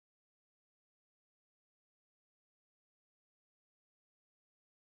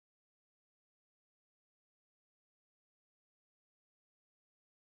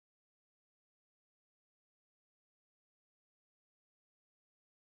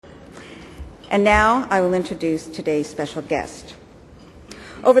And now I will introduce today's special guest.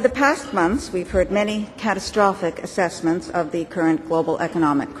 Over the past months, we've heard many catastrophic assessments of the current global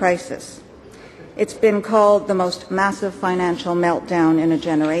economic crisis. It's been called the most massive financial meltdown in a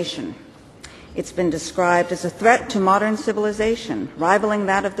generation. It's been described as a threat to modern civilization, rivaling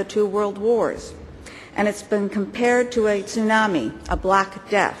that of the two world wars. And it's been compared to a tsunami, a black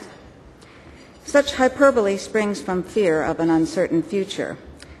death. Such hyperbole springs from fear of an uncertain future,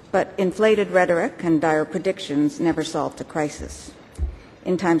 but inflated rhetoric and dire predictions never solve the crisis.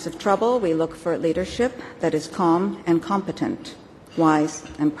 In times of trouble, we look for leadership that is calm and competent, wise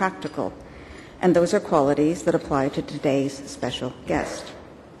and practical, and those are qualities that apply to today's special guest.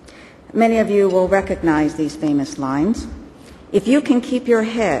 Many of you will recognize these famous lines. If you can keep your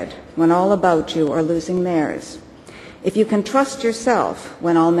head when all about you are losing theirs, if you can trust yourself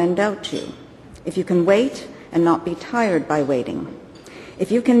when all men doubt you, if you can wait and not be tired by waiting,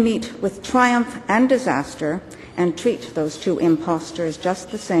 if you can meet with triumph and disaster and treat those two impostors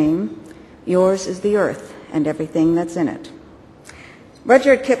just the same, yours is the earth and everything that's in it.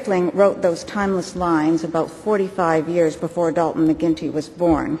 Rudyard Kipling wrote those timeless lines about 45 years before Dalton McGuinty was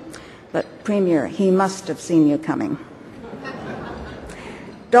born, but Premier, he must have seen you coming.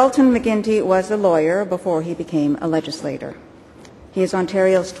 Dalton McGuinty was a lawyer before he became a legislator. He is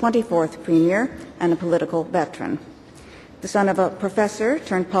Ontario's 24th Premier and a political veteran. The son of a professor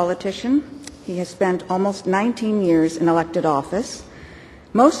turned politician, he has spent almost 19 years in elected office,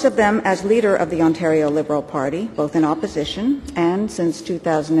 most of them as leader of the Ontario Liberal Party, both in opposition and, since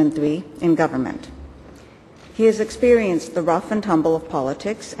 2003, in government. He has experienced the rough and tumble of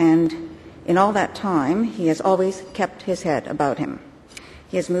politics, and in all that time, he has always kept his head about him.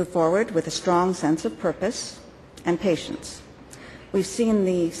 He has moved forward with a strong sense of purpose and patience. We've seen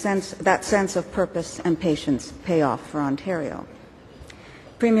that sense of purpose and patience pay off for Ontario.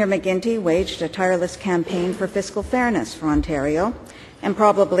 Premier McGuinty waged a tireless campaign for fiscal fairness for Ontario and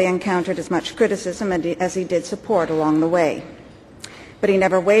probably encountered as much criticism as he did support along the way. But he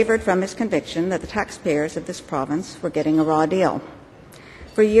never wavered from his conviction that the taxpayers of this province were getting a raw deal.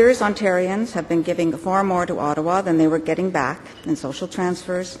 For years, Ontarians have been giving far more to Ottawa than they were getting back in social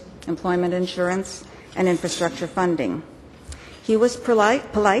transfers, employment insurance, and infrastructure funding. He was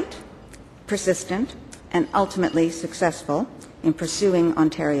polite, persistent, and ultimately successful in pursuing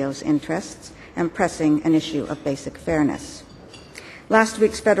Ontario's interests and pressing an issue of basic fairness. Last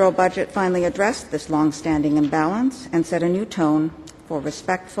week's federal budget finally addressed this long-standing imbalance and set a new tone for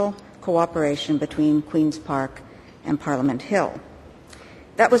respectful cooperation between Queen's Park and Parliament Hill.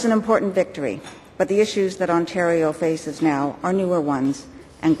 That was an important victory, but the issues that Ontario faces now are newer ones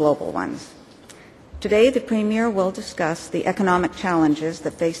and global ones. Today, the Premier will discuss the economic challenges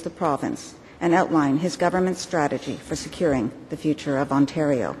that face the province and outline his government's strategy for securing the future of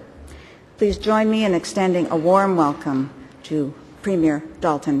Ontario. Please join me in extending a warm welcome to Premier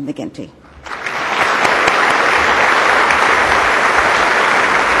Dalton McGuinty.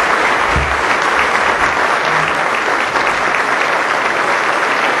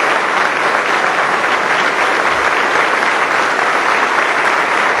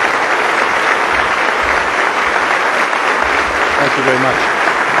 Thank you very much.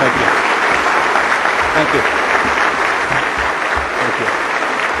 Thank you. Thank you. Thank you.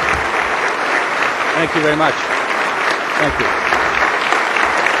 Thank you very much. Thank you.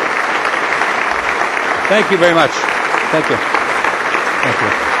 Thank you very much. Thank you. Thank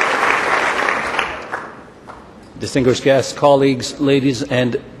you. Distinguished guests, colleagues, ladies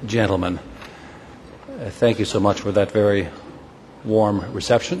and gentlemen, thank you so much for that very warm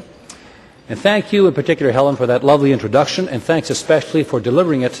reception. And thank you in particular, Helen, for that lovely introduction, and thanks especially for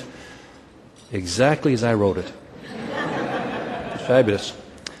delivering it exactly as I wrote it. It's fabulous.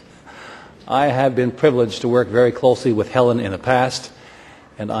 I have been privileged to work very closely with Helen in the past,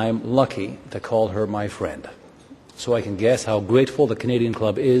 and I am lucky to call her my friend. So I can guess how grateful the Canadian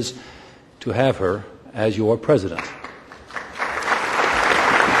Club is to have her as your president.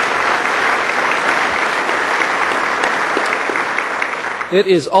 It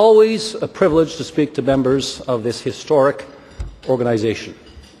is always a privilege to speak to members of this historic organization.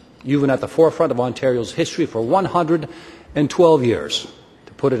 You've been at the forefront of Ontario's history for 112 years.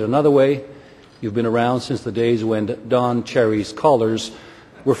 To put it another way, you've been around since the days when Don Cherry's collars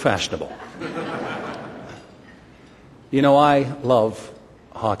were fashionable. You know, I love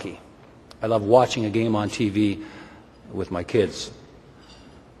hockey. I love watching a game on TV with my kids.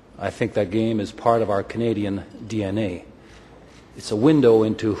 I think that game is part of our Canadian DNA. It's a window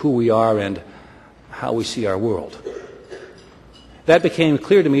into who we are and how we see our world. That became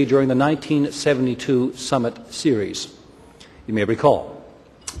clear to me during the 1972 Summit Series. You may recall,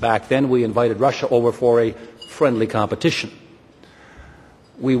 Back then, we invited Russia over for a friendly competition.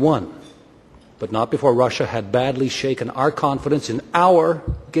 We won, but not before Russia had badly shaken our confidence in our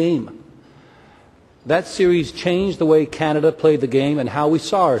game. That series changed the way Canada played the game and how we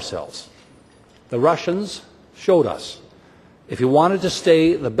saw ourselves. The Russians showed us if you wanted to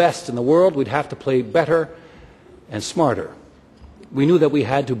stay the best in the world, we'd have to play better and smarter. We knew that we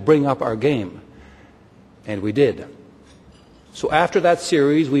had to bring up our game, and we did. So after that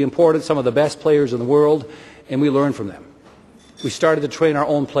series, we imported some of the best players in the world, and we learned from them. We started to train our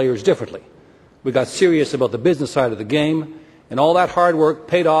own players differently. We got serious about the business side of the game, and all that hard work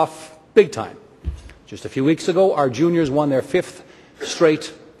paid off big time. Just a few weeks ago, our juniors won their 5th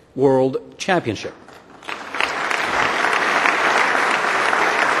straight World Championship.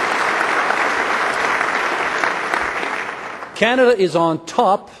 Canada is on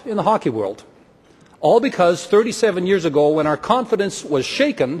top in the hockey world, all because 37 years ago, when our confidence was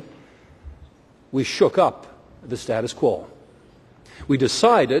shaken, we shook up the status quo. We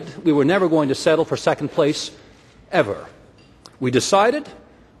decided we were never going to settle for second place, ever. We decided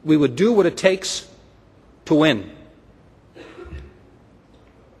we would do what it takes to win.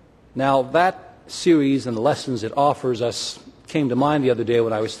 Now, that series and the lessons it offers us came to mind the other day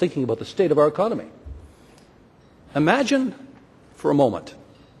when I was thinking about the state of our economy. Imagine for a moment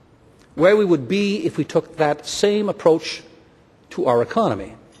where we would be if we took that same approach to our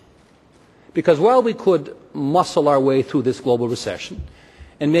economy. Because while we could muscle our way through this global recession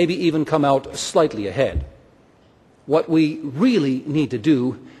and maybe even come out slightly ahead, what we really need to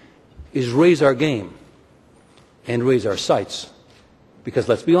do is raise our game and raise our sights. Because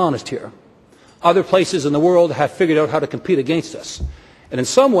let's be honest here, other places in the world have figured out how to compete against us. And in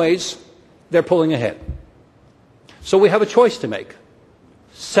some ways, they're pulling ahead. So we have a choice to make.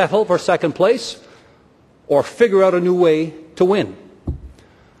 Settle for second place or figure out a new way to win.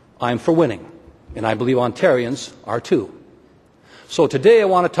 I'm for winning, and I believe Ontarians are too. So today I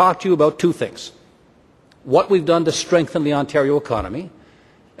want to talk to you about two things. What we've done to strengthen the Ontario economy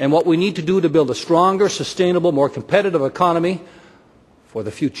and what we need to do to build a stronger, sustainable, more competitive economy for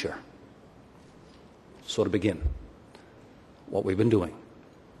the future. So to begin, what we've been doing.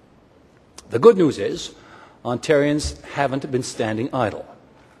 The good news is Ontarians haven't been standing idle.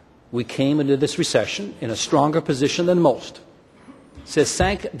 We came into this recession in a stronger position than most. Ces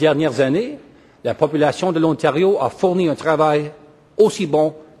 5 dernières années, la population de l'Ontario a fourni un travail aussi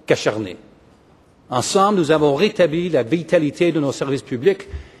bon qu'acharné. Ensemble, nous avons rétabli la vitalité de nos services publics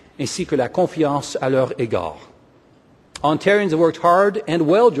ainsi que la confiance à leur égard. Ontarians have worked hard and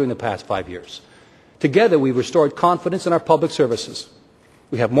well during the past 5 years. Together, we've restored confidence in our public services.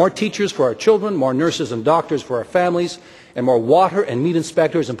 We have more teachers for our children, more nurses and doctors for our families, and more water and meat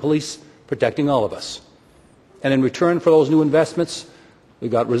inspectors and police protecting all of us. And in return for those new investments, we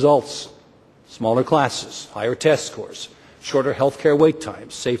got results. Smaller classes, higher test scores, shorter health care wait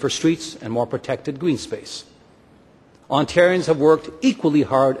times, safer streets, and more protected green space. Ontarians have worked equally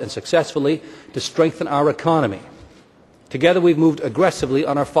hard and successfully to strengthen our economy. Together, we've moved aggressively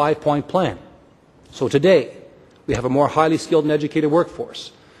on our 5-point plan. So today, we have a more highly skilled and educated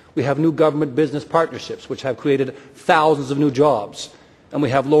workforce. We have new government-business partnerships, which have created thousands of new jobs. And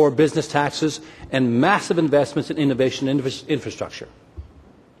we have lower business taxes and massive investments in innovation and infrastructure.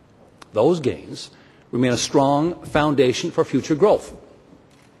 Those gains remain a strong foundation for future growth.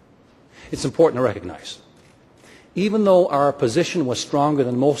 It's important to recognize, even though our position was stronger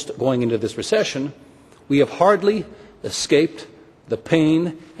than most going into this recession, we have hardly escaped the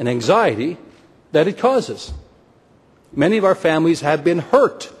pain and anxiety that it causes. Many of our families have been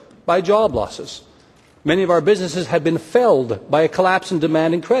hurt by job losses. Many of our businesses have been felled by a collapse in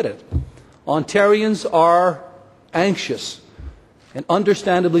demand and credit. Ontarians are anxious, and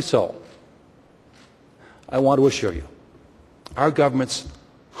understandably so. I want to assure you, our government's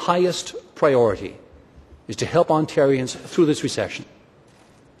highest priority is to help Ontarians through this recession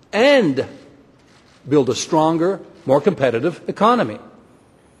and build a stronger, more competitive economy.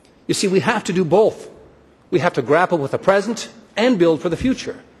 You see, we have to do both. We have to grapple with the present and build for the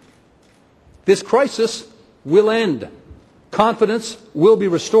future. This crisis will end. Confidence will be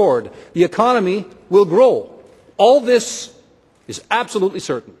restored. The economy will grow. All this is absolutely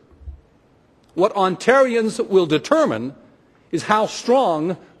certain. What Ontarians will determine is how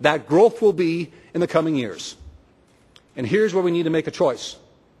strong that growth will be in the coming years. And here's where we need to make a choice.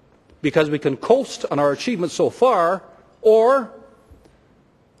 Because we can coast on our achievements so far, or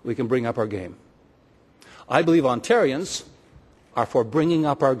we can bring up our game. I believe Ontarians are for bringing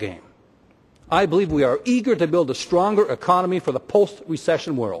up our game. I believe we are eager to build a stronger economy for the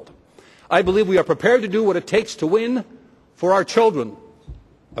post-recession world. I believe we are prepared to do what it takes to win for our children,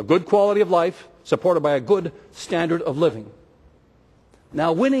 a good quality of life supported by a good standard of living.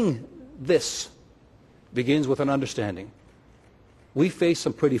 Now, winning this begins with an understanding. We face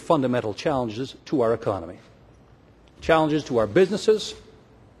some pretty fundamental challenges to our economy, challenges to our businesses,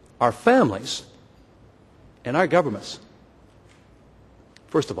 our families, and our governments.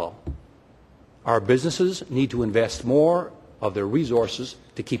 First of all, our businesses need to invest more of their resources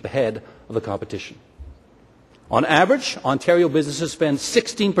to keep ahead of the competition. On average, Ontario businesses spend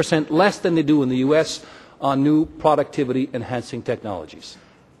 16% less than they do in the US on new productivity-enhancing technologies.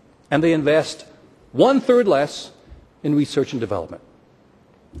 And they invest 1/3 less in research and development.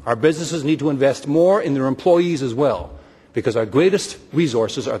 Our businesses need to invest more in their employees as well, because our greatest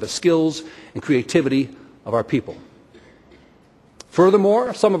resources are the skills and creativity of our people.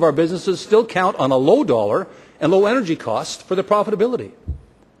 Furthermore, some of our businesses still count on a low dollar and low energy cost for their profitability.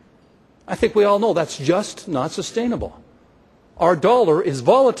 I think we all know that's just not sustainable. Our dollar is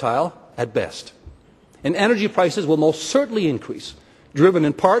volatile at best, and energy prices will most certainly increase, driven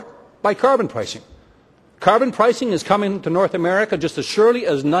in part by carbon pricing. Carbon pricing is coming to North America just as surely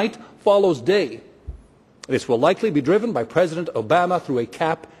as night follows day. This will likely be driven by President Obama through a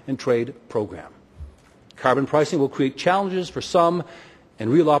cap-and-trade program. Carbon pricing will create challenges for some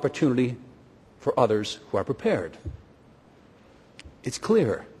and real opportunity for others who are prepared. It's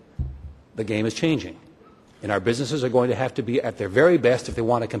clear the game is changing, and our businesses are going to have to be at their very best if they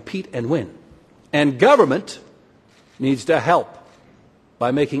want to compete and win. And government needs to help by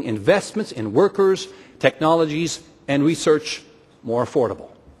making investments in workers, technologies, and research more affordable.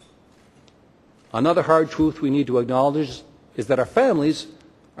 Another hard truth we need to acknowledge is that our families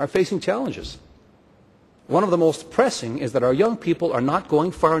are facing challenges. One of the most pressing is that our young people are not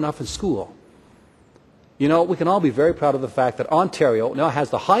going far enough in school. You know, we can all be very proud of the fact that Ontario now has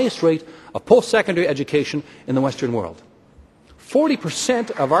the highest rate of post-secondary education in the Western world.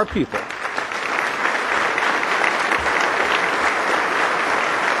 40% of our people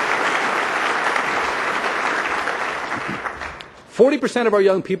 40% of our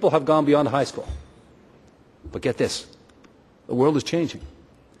young people have gone beyond high school. But get this, the world is changing.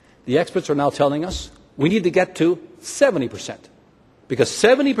 The experts are now telling us we need to get to 70%, because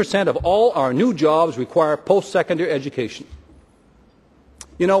 70% of all our new jobs require post-secondary education.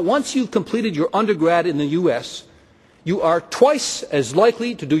 You know, once you've completed your undergrad in the US, you are twice as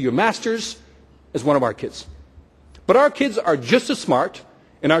likely to do your master's as one of our kids. But our kids are just as smart,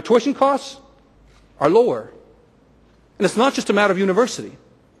 and our tuition costs are lower. And it's not just a matter of university.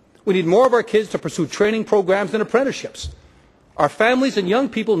 We need more of our kids to pursue training programs and apprenticeships. Our families and young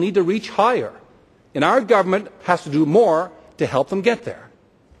people need to reach higher, and our government has to do more to help them get there.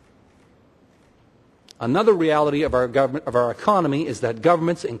 Another reality of our economy is that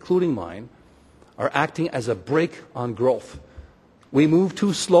governments, including mine, are acting as a brake on growth. We move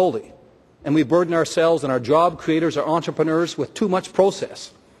too slowly, and we burden ourselves and our job creators, our entrepreneurs, with too much process.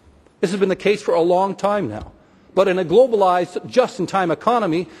 This has been the case for a long time now. But in a globalized, just-in-time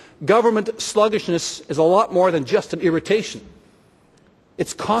economy, government sluggishness is a lot more than just an irritation.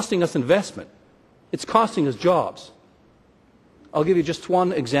 It's costing us investment. It's costing us jobs. I'll give you just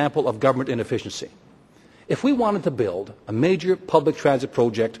one example of government inefficiency. If we wanted to build a major public transit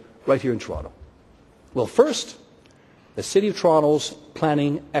project right here in Toronto, well, first, the City of Toronto's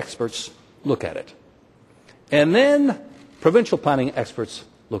planning experts look at it. And then provincial planning experts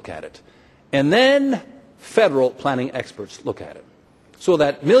look at it. And then federal planning experts look at it. So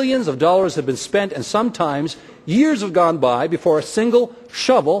that millions of dollars have been spent, and sometimes years have gone by before a single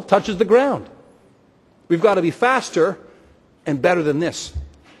shovel touches the ground. We've got to be faster and better than this,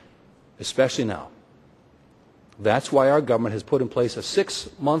 especially now. That's why our government has put in place a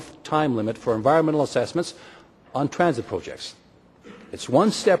 6-month time limit for environmental assessments on transit projects. It's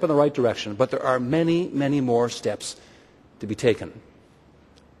one step in the right direction, but there are many, many more steps to be taken.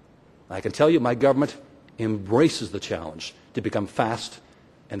 I can tell you my government embraces the challenge to become fast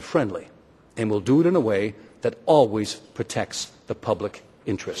and friendly, and will do it in a way that always protects the public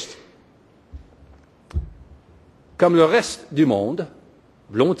interest. Comme le reste du monde,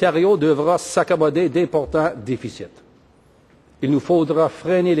 l'Ontario devra s'accommoder d'importants déficits. Il nous faudra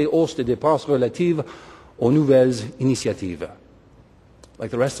freiner les hausses des dépenses relatives aux nouvelles initiatives.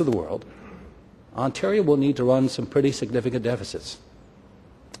 Like the rest of the world, Ontario will need to run some pretty significant deficits.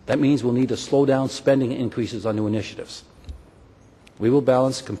 That means we'll need to slow down spending increases on new initiatives. We will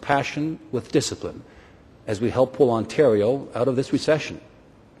balance compassion with discipline as we help pull Ontario out of this recession.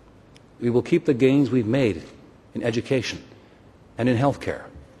 We will keep the gains we've made in education and in healthcare,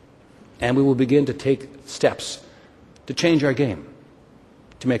 and we will begin to take steps to change our game,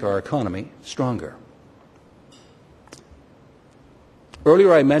 to make our economy stronger.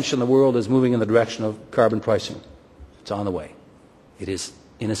 Earlier I mentioned the world is moving in the direction of carbon pricing. It's on the way. It is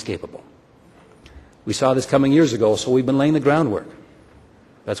inescapable. We saw this coming years ago, so we've been laying the groundwork.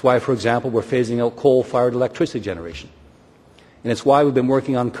 That's why, for example, we're phasing out coal-fired electricity generation. And it's why we've been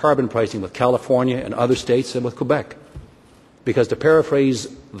working on carbon pricing with California and other states and with Quebec. Because to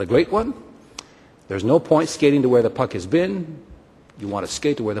paraphrase the great one, there's no point skating to where the puck has been. You want to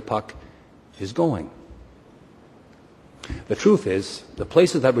skate to where the puck is going. The truth is, the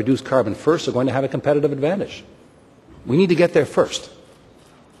places that reduce carbon first are going to have a competitive advantage. We need to get there first.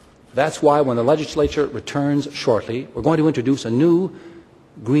 That's why when the legislature returns shortly, we're going to introduce a new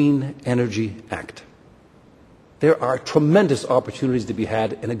Green Energy Act. There are tremendous opportunities to be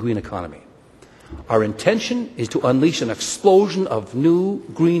had in a green economy. Our intention is to unleash an explosion of new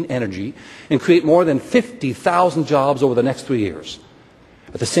green energy and create more than 50,000 jobs over the next 3 years.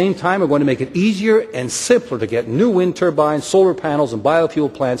 At the same time, we're going to make it easier and simpler to get new wind turbines, solar panels and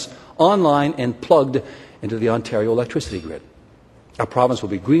biofuel plants online and plugged into the Ontario electricity grid. Our province will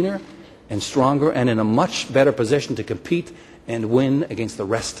be greener and stronger and in a much better position to compete and win against the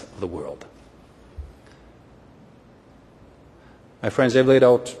rest of the world. My friends, I've laid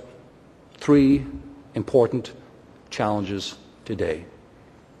out 3 important challenges today.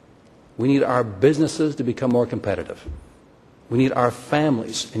 We need our businesses to become more competitive. We need our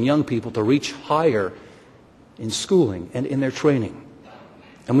families and young people to reach higher in schooling and in their training.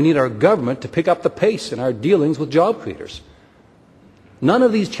 And we need our government to pick up the pace in our dealings with job creators. None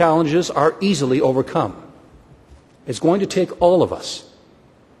of these challenges are easily overcome. It's going to take all of us,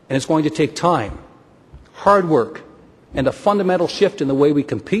 and it's going to take time, hard work, and a fundamental shift in the way we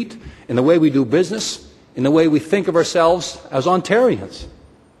compete, in the way we do business, in the way we think of ourselves as Ontarians.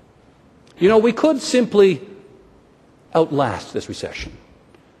 You know, we could simply outlast this recession,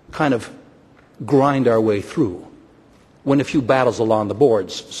 kind of grind our way through, win a few battles along the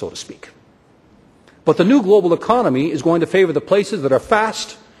boards, so to speak. But the new global economy is going to favor the places that are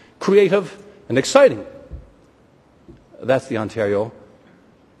fast, creative, and exciting. That's the Ontario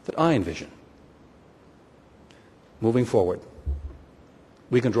that I envision. Moving forward,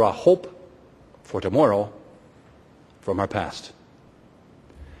 we can draw hope for tomorrow from our past.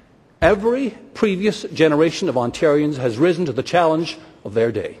 Every previous generation of Ontarians has risen to the challenge of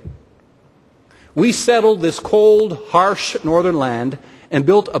their day. We settled this cold, harsh northern land and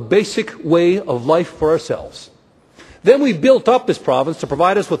built a basic way of life for ourselves. Then we built up this province to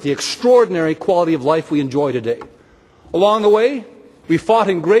provide us with the extraordinary quality of life we enjoy today. Along the way, we fought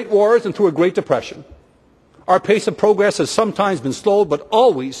in great wars and through a Great Depression. Our pace of progress has sometimes been slowed, but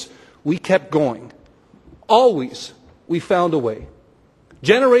always we kept going. Always we found a way.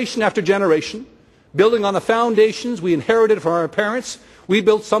 Generation after generation, building on the foundations we inherited from our parents, we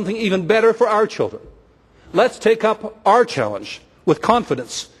built something even better for our children. Let's take up our challenge with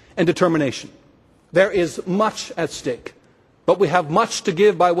confidence and determination. There is much at stake, but we have much to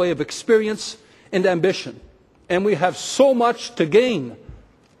give by way of experience and ambition. And we have so much to gain.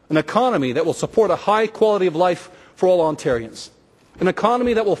 An economy that will support a high quality of life for all Ontarians. An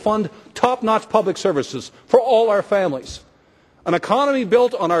economy that will fund top-notch public services for all our families. An economy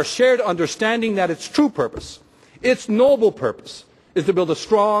built on our shared understanding that its true purpose, its noble purpose, is to build a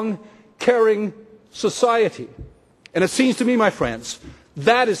strong, caring society. And it seems to me, my friends,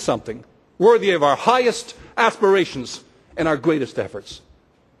 that is something worthy of our highest aspirations and our greatest efforts.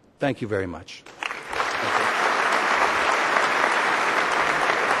 Thank you very much.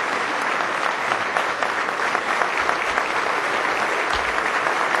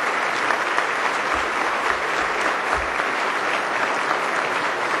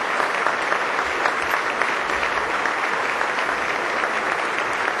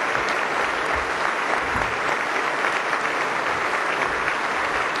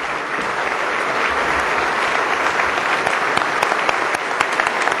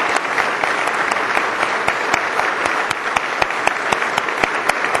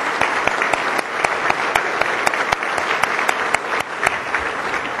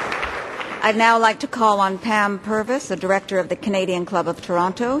 I'd now like to call on Pam Purvis, the Director of the Canadian Club of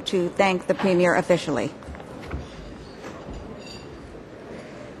Toronto, to thank the Premier officially.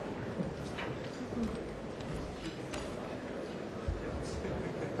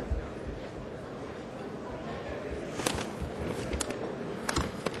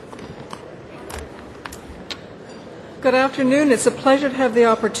 Good afternoon. It's a pleasure to have the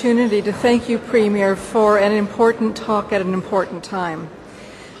opportunity to thank you, Premier, for an important talk at an important time.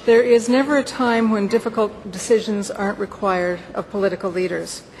 There is never a time when difficult decisions aren't required of political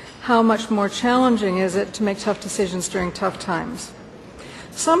leaders. How much more challenging is it to make tough decisions during tough times?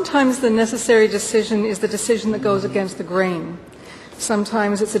 Sometimes the necessary decision is the decision that goes against the grain.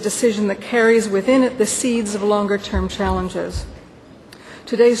 Sometimes it's a decision that carries within it the seeds of longer-term challenges.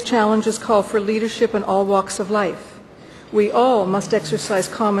 Today's challenges call for leadership in all walks of life. We all must exercise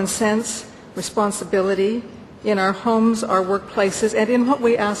common sense, responsibility in our homes, our workplaces, and in what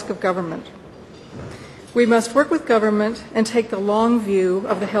we ask of government. We must work with government and take the long view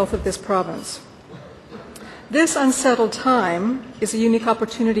of the health of this province. This unsettled time is a unique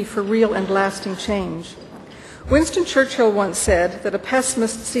opportunity for real and lasting change. Winston Churchill once said that a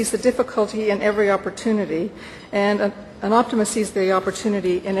pessimist sees the difficulty in every opportunity, and an optimist sees the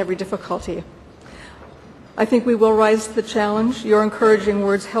opportunity in every difficulty. I think we will rise to the challenge. Your encouraging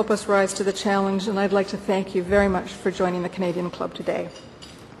words help us rise to the challenge, and I'd like to thank you very much for joining the Canadian Club today.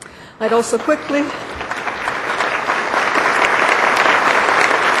 I'd also quickly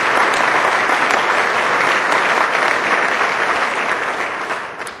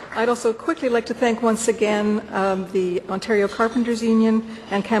like to thank once again the Ontario Carpenters Union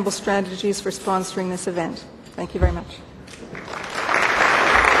and Campbell Strategies for sponsoring this event. Thank you very much.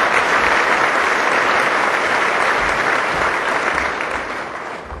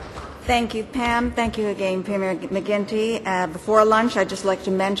 Thank you, Pam. Thank you again, Premier McGuinty. Before lunch, I'd just like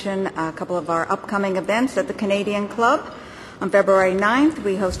to mention a couple of our upcoming events at the Canadian Club. On February 9th,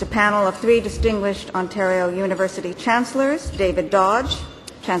 we host a panel of 3 distinguished Ontario University Chancellors: David Dodge,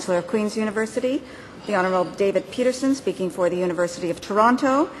 Chancellor of Queen's University, the Honourable David Peterson, speaking for the University of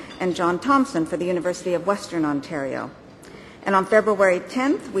Toronto, and John Thompson for the University of Western Ontario. And on February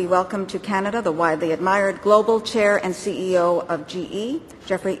 10th, we welcome to Canada the widely admired Global Chair and CEO of GE,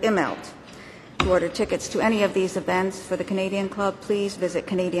 Jeffrey Immelt. To order tickets to any of these events for the Canadian Club, please visit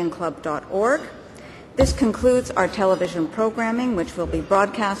canadianclub.org. This concludes our television programming, which will be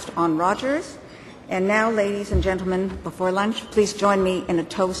broadcast on Rogers. And now, ladies and gentlemen, before lunch, please join me in a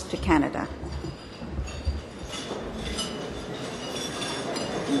toast to Canada.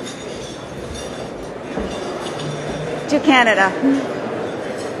 To Canada.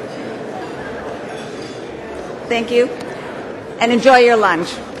 Thank you, and enjoy your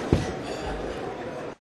lunch.